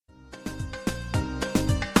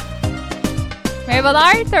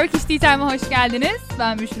Merhabalar, Turkish Tea Time'a hoş geldiniz.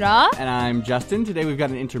 Ben Büşra. And I'm Justin. Today we've got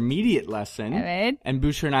an intermediate lesson. Evet. And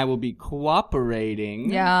Büşra and I will be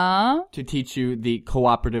cooperating to teach you the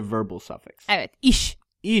cooperative verbal suffix. Evet, iş.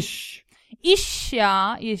 İş. İş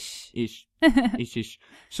ya, iş. İş. İş.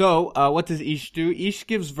 So, what does iş do? İş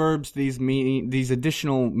gives verbs these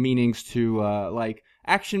additional meanings to, like,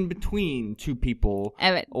 action between two people.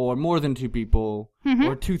 Evet. Or more than two people.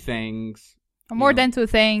 Or two things. More than two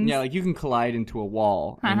things. Yeah, like you can collide into a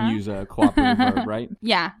wall and use a cooperative verb, right?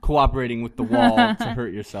 Yeah. Cooperating with the wall to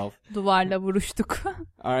hurt yourself. Duvarla vuruştuk.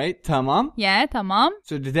 All right, tamam. Yeah, tamam.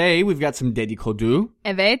 So today we've got some dedikodu.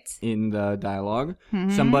 Evet. In the dialogue.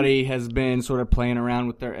 Somebody has been sort of playing around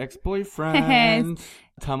with their ex-boyfriend.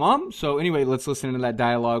 Tamam. So anyway, let's listen to that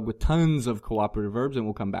dialogue with tons of cooperative verbs and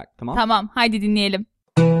we'll come back. Tamam? Tamam, haydi dinleyelim.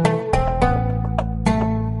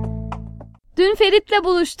 Dün Ferit'le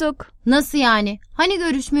buluştuk. Nasıl yani? Hani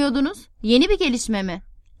görüşmüyordunuz? Yeni bir gelişme mi?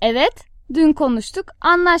 Evet, dün konuştuk,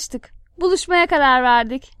 anlaştık. Buluşmaya karar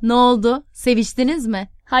verdik. Ne oldu? Seviştiniz mi?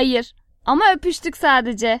 Hayır, ama öpüştük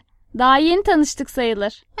sadece. Daha yeni tanıştık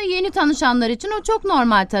sayılır. Yeni tanışanlar için o çok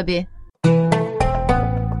normal tabii.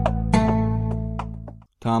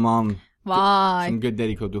 Tamam. Vay. Some good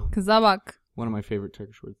dedikodu. Kıza bak. One of my favorite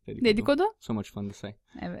Turkish words, dedikodu. Dedikodu? So much fun to say.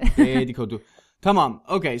 Evet. Dedikodu. Tamam.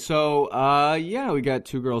 Okay, so, we got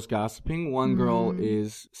two girls gossiping. One girl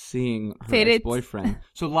is seeing her Ferit. ex-boyfriend.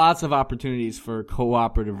 So lots of opportunities for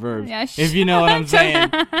cooperative verbs. Yeah, if you know what I'm saying.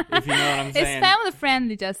 If you know what I'm saying. It's family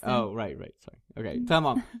friendly, Justin. Oh, right. Sorry. Okay,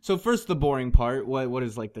 tamam. So first the boring part. What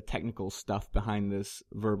is like the technical stuff behind this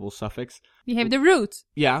verbal suffix? We have the root.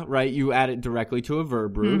 Yeah, right. You add it directly to a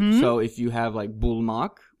verb root. So if you have like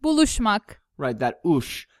bulmak. Buluşmak. Right, that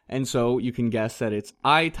ush. And so you can guess that it's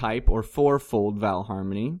I-type or four-fold vowel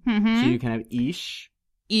harmony. So you can have ish.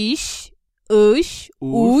 İş, ış,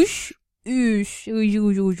 uş, üş.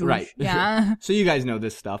 Right. Yeah. So you guys know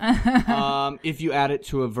this stuff. If you add it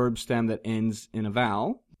to a verb stem that ends in a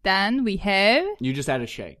vowel. Then we have. You just add a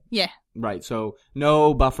shay. Yeah. Right, so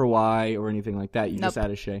no buffer Y or anything like that. You just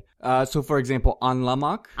add a shay. So for example,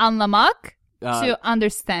 anlamak. Anlamak. To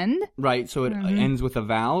understand. Right, so it ends with a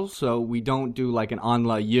vowel, so we don't do like an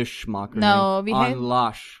anlayışmak. No, we have...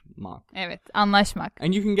 Anlaşmak. Evet, anlaşmak.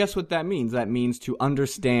 And you can guess what that means. That means to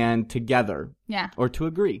understand together. Yeah. Or to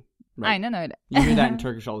agree. Right. Aynen öyle. You hear that in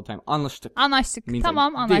Turkish all the time. Anlaştık. Anlaştık. Means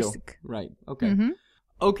Tamam, like anlaştık. Deal. Right, okay.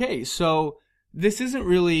 Okay, so this is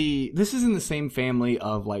in the same family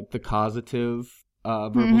of like the causative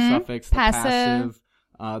verbal suffix, the passive,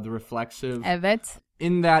 the reflexive. Evet.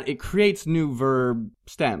 In that it creates new verb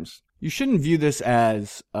stems. You shouldn't view this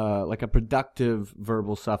as like a productive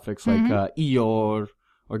verbal suffix like iyor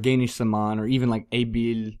or geniş zaman or even like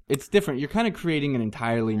abil. It's different. You're kind of creating an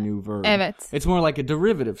entirely new verb. Evet. It's more like a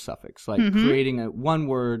derivative suffix, like creating one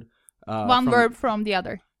word. One verb from the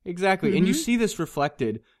other. Exactly. And you see this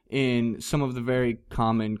reflected in some of the very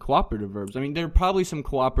common cooperative verbs. I mean, there are probably some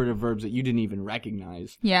cooperative verbs that you didn't even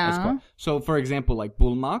recognize. Yeah. So, for example, like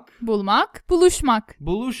bulmak. Bulmak, buluşmak.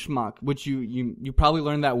 Buluşmak, which you probably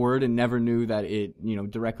learned that word and never knew that it,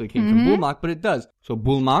 directly came from bulmak, but it does. So,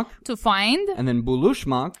 bulmak. To find. And then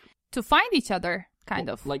buluşmak. To find each other, kind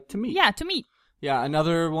of. Like to meet. Yeah, to meet. Yeah,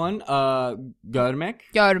 another one,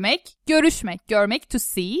 görmek. Görmek, görüşmek. Görmek, to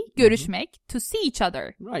see. Görüşmek, to see each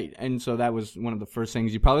other. Right, and so that was one of the first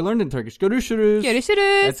things you probably learned in Turkish. Görüşürüz.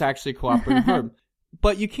 Görüşürüz. That's actually a cooperative verb.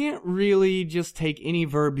 But you can't really just take any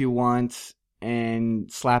verb you want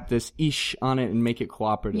and slap this ish on it and make it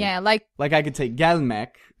cooperative. Yeah, like I could take gelmek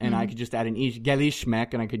and I could just add an ish,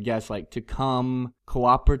 gelişmek, and I could guess like to come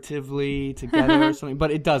cooperatively together or something,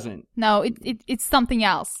 but it doesn't. No, it's something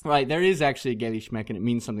else. Right, there is actually a gelişmek and it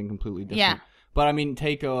means something completely different. Yeah. But I mean,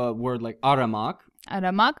 take a word like aramak.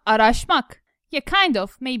 Aramak, araşmak. Yeah, kind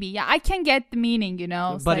of, maybe. Yeah, I can get the meaning,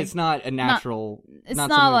 It's but like, it's not a natural, it's not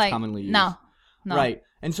not something like, that's commonly used. No. Right.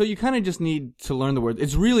 And so you kind of just need to learn the word.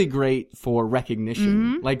 It's really great for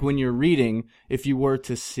recognition. Like when you're reading, if you were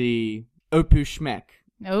to see öpüşmek.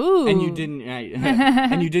 Ooh. And you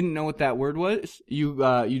didn't know what that word was,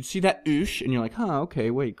 you'd see that ush and you're like,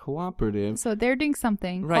 okay, wait, cooperative. So they're doing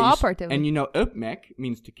something right, cooperative. And öpmek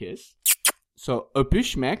means to kiss. So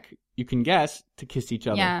öpüşmek, you can guess to kiss each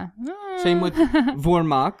other. Yeah. Same with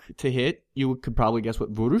vurmak, to hit. You could probably guess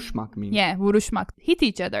what vuruşmak means. Yeah, vuruşmak, hit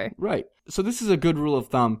each other. Right. So this is a good rule of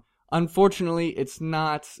thumb. Unfortunately, it's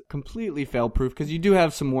not completely fail-proof because you do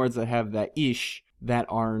have some words that have that ish that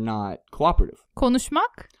are not cooperative.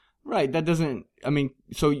 Konuşmak? Right, that doesn't,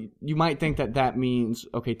 so you might think that means,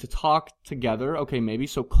 okay, to talk together, okay, maybe.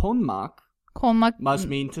 So konmak Konmak must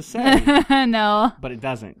mean to say. No. But it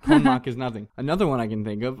doesn't. Konmak is nothing. Another one I can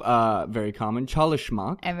think of, very common,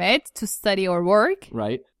 çalışmak. Evet, to study or work.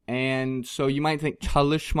 Right? And so you might think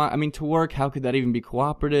çalışmak, I mean, to work, how could that even be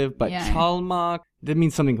cooperative? But Yeah. çalmak, that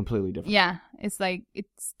means something completely different. Yeah, it's like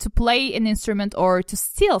it's to play an instrument or to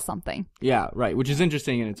steal something. Yeah, right, which is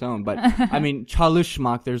interesting in its own. But, I mean,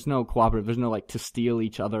 çalışmak, there's no cooperative. There's no, like, to steal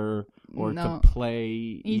each other or No. to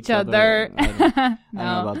play each other. I don't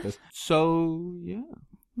know about this. So, yeah.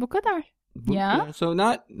 Bu kadar. Yeah. So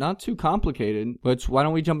not too complicated. But why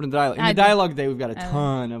don't we jump into dialogue? In the Hadi. dialogue today, we've got a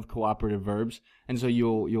ton of cooperative verbs, and so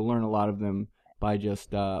you'll learn a lot of them by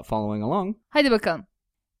just following along. Hadi bakalım.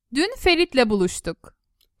 Dün Ferit'le buluştuk.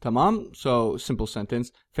 Tamam. So simple sentence.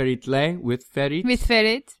 Ferit'le with Ferit. With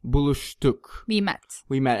Ferit, Buluştuk. we met.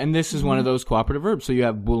 We met, and this is one of those cooperative verbs. So you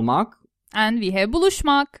have bulmak. And we have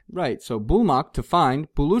buluşmak. Right. So bulmak to find,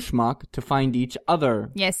 buluşmak to find each other.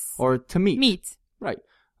 Yes. Or to meet. Meet. Right.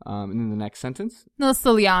 And then the next sentence.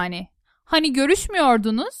 Nasıl yani? Hani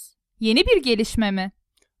görüşmüyordunuz? Yeni bir gelişme mi?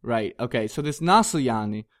 Right. Okay. So this nasıl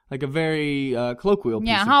yani, like a very colloquial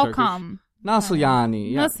piece Yeah, of how Turkish. come? Nasıl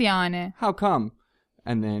yani? Yeah. Nasıl yani? How come?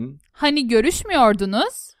 And then, Hani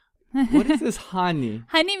görüşmüyordunuz? what is this hani?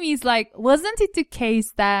 Hani means like, wasn't it the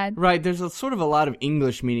case that... Right. There's a sort of a lot of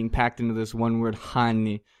English meaning packed into this one word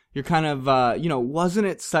hani. You're kind of, wasn't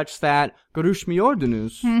it such that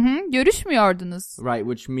görüşmüyordunuz? Görüşmüyordunuz. Right.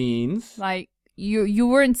 Which means, Like, you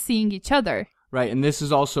weren't seeing each other. right. And this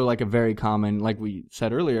is also like a very common, like we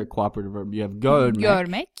said earlier, cooperative verb. You have görmek.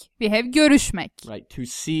 Görmek. We have görüşmek. Right. To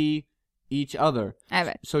see each other.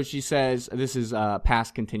 Evet. So she says, this is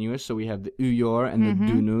past continuous, so we have the uyor and the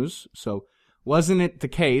dunuz. So, wasn't it the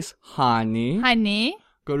case, hani, Hani,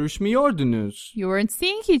 görüşmüyordunuz? you weren't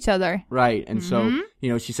seeing each other. Right, and so,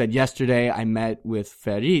 she said, yesterday I met with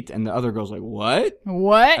Ferit, and the other girl's like, what?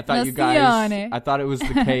 What? I thought you Nasıl guys, yani? I thought it was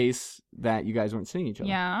the case that you guys weren't seeing each other.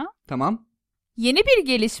 Ya. Tamam? Yeni bir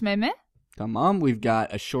gelişme mi? Tamam, we've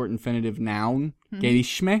got a short infinitive noun,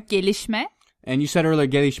 gelişme. Gelişme. And you said earlier,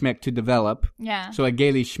 gelişmek, to develop. Yeah. So a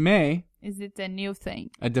gelişme, Is it a new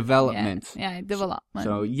thing? a development. Yeah, development.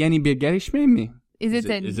 So yeni bir gelişme mi? is it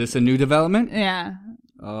Is this a new development? Yeah.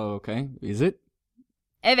 Oh, okay. Is it?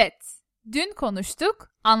 Evet. Dün konuştuk,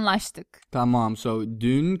 anlaştık. Tamam. So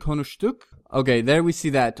dün konuştuk. Okay, there we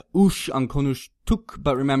see that uş on konuştuk,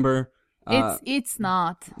 but remember, It's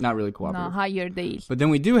not. not really cooperative. No, hayır değil. But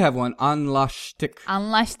then we do have one, anlaştık.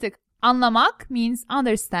 Anlaştık. Anlamak means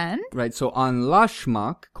understand. Right, so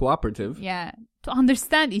anlaşmak, cooperative. Yeah. To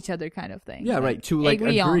understand each other kind of thing. Yeah, Like, right, to like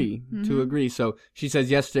agree agree. on. To agree. So she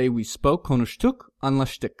says yesterday we spoke, konuştuk,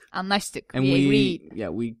 anlaştık. Anlaştık. And we agreed.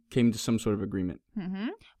 we came to some sort of agreement.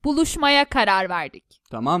 Buluşmaya karar verdik.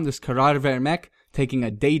 Tamam, this karar vermek, taking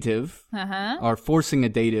a dative, or forcing a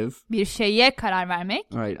dative, Bir şeye karar vermek.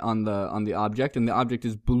 right, on the object, and the object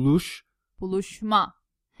is buluş, Buluşma.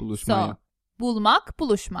 buluşmaya. So, bulmak,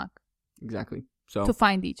 buluşmak. Exactly. So To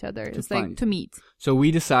find each other. It's like find. to meet. So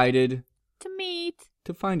we decided To meet.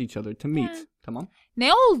 to find each other, to meet. Yeah. Tamam.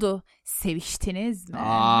 Ne oldu? Seviştiniz mi?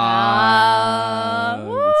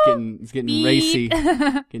 It's getting Beep. racy.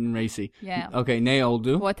 Getting racy. Yeah. Okay, ne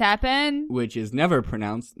oldu, What happened? which is never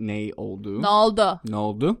pronounced ne oldu. Ne oldu? Ne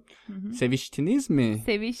oldu? Seviştiniz mi?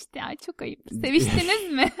 Sevişti. Ay çok ayıp.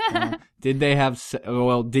 Seviştiniz mi? Did they have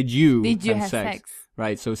did you Did you have have sex?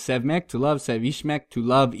 Right, so sevmek, to love, sevişmek, to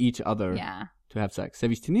love each other. Yeah. To have sex.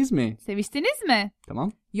 Seviştiniz mi? Seviştiniz mi?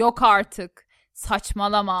 Tamam. Yok artık.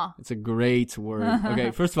 Saçmalama. It's a great word.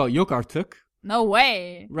 Okay, first of all, yok artık. No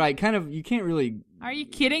way. Right, kind of, you can't really... Are you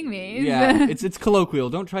kidding me? Yeah, it's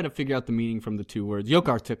colloquial. Don't try to figure out the meaning from the two words. Yok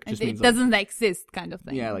artık just it means like, doesn't exist kind of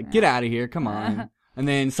thing. yeah, like, get out of here, come on. And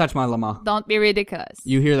then saçmalama. Don't be ridiculous.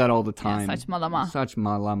 You hear that all the time. Saçmalama.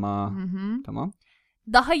 Saçmalama. Tamam.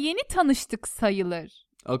 Daha yeni tanıştık sayılır.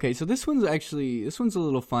 Okay, so this one's a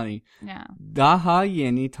little funny. Yeah. Daha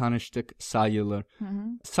yeni tanıştık sayılır.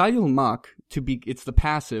 Sayılmak, to be, it's the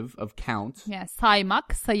passive of count. Yeah,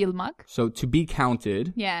 saymak, sayılmak. So to be counted.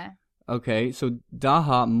 Yeah. Okay, so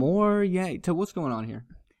daha, more, yeah. So what's going on here?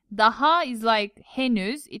 Daha is like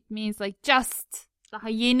henüz. It means like just. Daha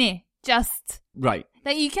yeni. Just. Right.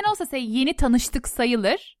 Like you can also say yeni tanıştık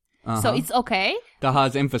sayılır. So it's okay. Daha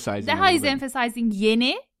is emphasizing. Daha is emphasizing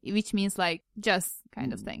yeni, which means like just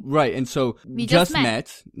kind of thing. Right, and so We just just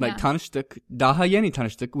met. Like Yeah. tanıştık, daha yeni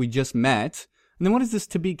tanıştık, we just met. And then what is this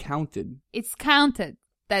to be counted? It's counted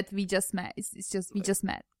that we just met. It's just we just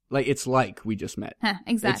met. Like it's like we just met.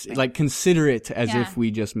 Exactly. It's like consider it as Yeah. if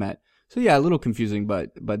we just met. So yeah, a little confusing, but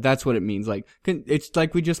that's what it means. Like it's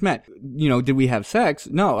like we just met. Did we have sex?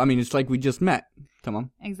 No, I mean it's like we just met. Tamam.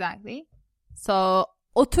 Exactly. So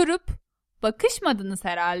oturup bakışmadınız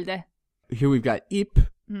herhalde. Here we've got ip,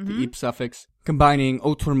 the ip suffix, combining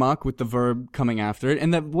oturmak with the verb coming after it.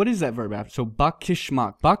 And what is that verb after? So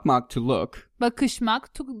bakışmak. Bakmak, to look.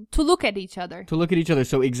 Bakışmak, to look at each other. To look at each other.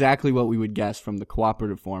 So exactly what we would guess from the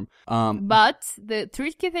cooperative form. But the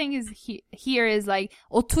tricky thing is here is like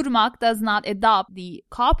oturmak does not adopt the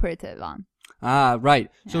cooperative one. Ah, right.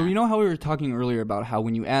 Yeah. So you know how we were talking earlier about how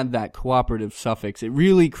when you add that cooperative suffix, it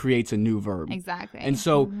really creates a new verb. Exactly. And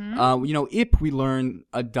so, ip, we learn,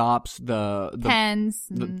 adopts the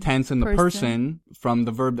tense and the person from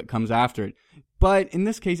the verb that comes after it. But in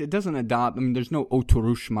this case, it doesn't adopt. I mean, there's no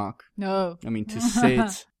oturuşmak. No. I mean, to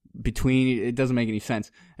sit between, it doesn't make any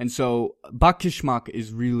sense. And so, bakışmak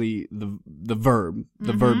is really the verb,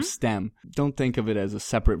 the verb stem. Don't think of it as a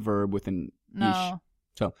separate verb with an ish.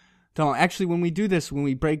 So actually, when we do this, when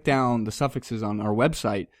we break down the suffixes on our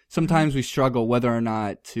website, sometimes we struggle whether or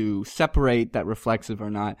not to separate that reflexive or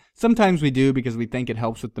not. Sometimes we do because we think it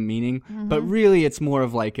helps with the meaning, but really it's more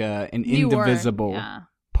of like an new indivisible word.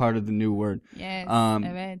 part of the new word. Yes,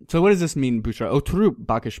 evet. So what does this mean, Bushra? Oturup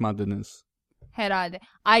bakışmadınız. Herhalde.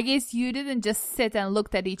 I guess you didn't just sit and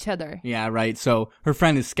looked at each other. Yeah, right. So her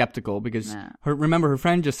friend is skeptical because remember her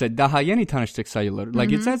friend just said daha yeni tanıştık sayılır.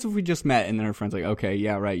 Like it's as if we just met, and then her friend's like, okay,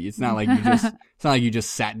 yeah, right. It's not like you just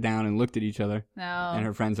sat down and looked at each other. No. And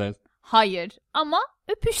her friend says, hayır ama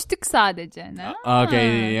öpüştük sadece. No.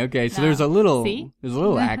 Okay. So No. there's a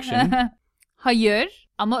little action. Hayır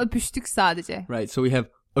ama öpüştük sadece. Right. So we have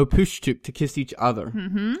öpüştük, to kiss each other.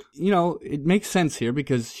 You know, it makes sense here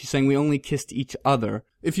because she's saying we only kissed each other.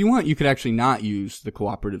 If you want, you could actually not use the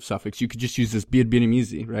cooperative suffix. You could just use this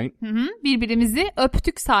birbirimizi, right? Birbirimizi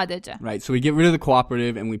öptük sadece. Right. So we get rid of the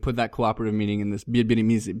cooperative and we put that cooperative meaning in this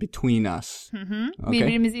birbirimizi, between us. Okay.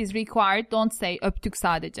 Birbirimizi is required. Don't say öptük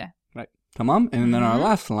sadece. Right. Tamam. And then our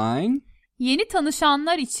last line. Yeni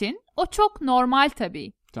tanışanlar için o çok normal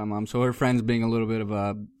tabii. Tamam. So her friend's being a little bit of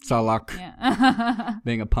a salak,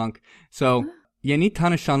 being a punk. So yeni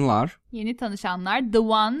tanışanlar. Yeni tanışanlar, the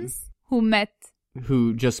ones who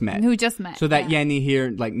just met. So that yeni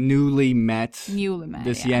here, like newly met.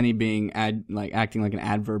 This yeah. yeni being acting like an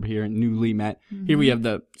adverb here, newly met. Here we have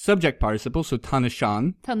the subject participle, so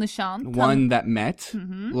tanışan. One that met.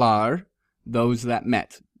 Lar, those that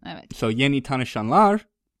met. Evet. So yeni tanışanlar.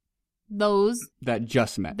 Those that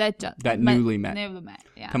just met. That newly met.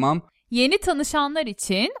 Yeah. Tamam. Yeni tanışanlar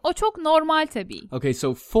için o çok normal tabii. Okay,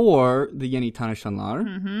 so for the yeni tanışanlar,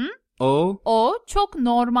 o çok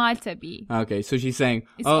normal tabii. Okay, so she's saying,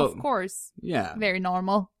 it's of course. Yeah. Very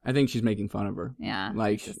normal. I think she's making fun of her. Yeah.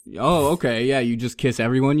 Like, okay, yeah, you just kiss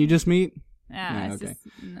everyone you just meet? Yeah, okay.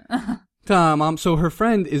 Tamam, so her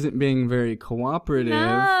friend isn't being very cooperative.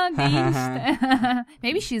 No,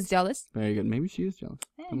 maybe she's jealous. Very good. Maybe she is jealous.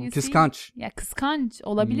 Yeah, Kıskanç. Yeah, kıskanç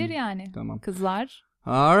olabilir yani. Tamam. Kızlar.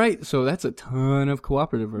 All right, so that's a ton of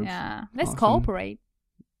cooperative verbs. Yeah, let's awesome. Cooperate.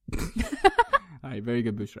 All right, very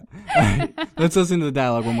good, Bushra. All right, let's listen to the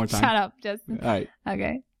dialogue one more time. Shut up, Justin. All right.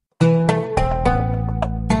 Okay.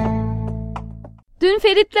 Dün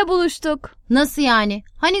Ferit'le buluştuk. Nasıl yani?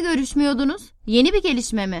 Hani görüşmüyordunuz? Yeni bir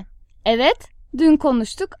gelişme mi? Evet, dün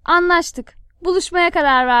konuştuk, anlaştık. Buluşmaya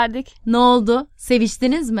karar verdik. Ne oldu?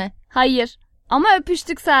 Seviştiniz mi? Hayır, ama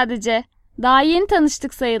öpüştük sadece. Daha yeni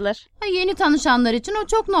tanıştık sayılır. Yeni tanışanlar için o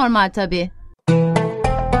çok normal tabii.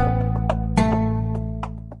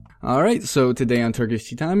 All right, so today on Turkish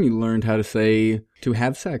Tea Time, you learned how to say to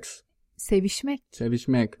have sex. Sevişmek.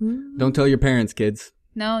 Sevişmek. Don't tell your parents, kids.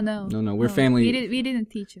 No. We're family. We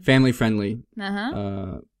didn't teach you. Family friendly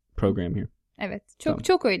program here. Evet.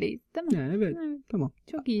 Çok öyleyiz, değil mi? Yeah, evet. Tamam.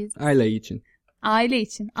 Çok iyiyiz. Aile için. Aile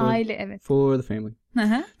için. Aile, evet. For the family.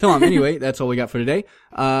 Tamam. Anyway, that's all we got for today.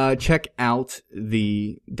 Check out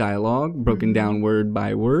the dialogue broken down word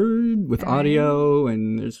by word with audio,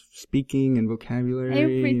 and there's speaking and vocabulary.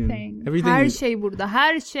 Everything. Her şey burada.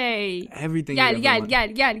 Her şey. Everything. Gel.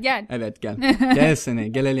 Evet, gel.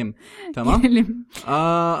 Gelelim. Tamam. Gelelim.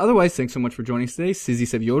 Otherwise, thanks so much for joining us today. Sizi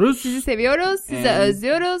seviyoruz. Sizi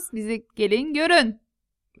özlüyoruz. Bizi gelin görün.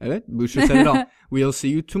 Evet, bu said it all. We'll see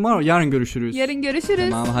you tomorrow. Yarın görüşürüz.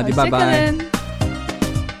 Tamam, hadi bye bye.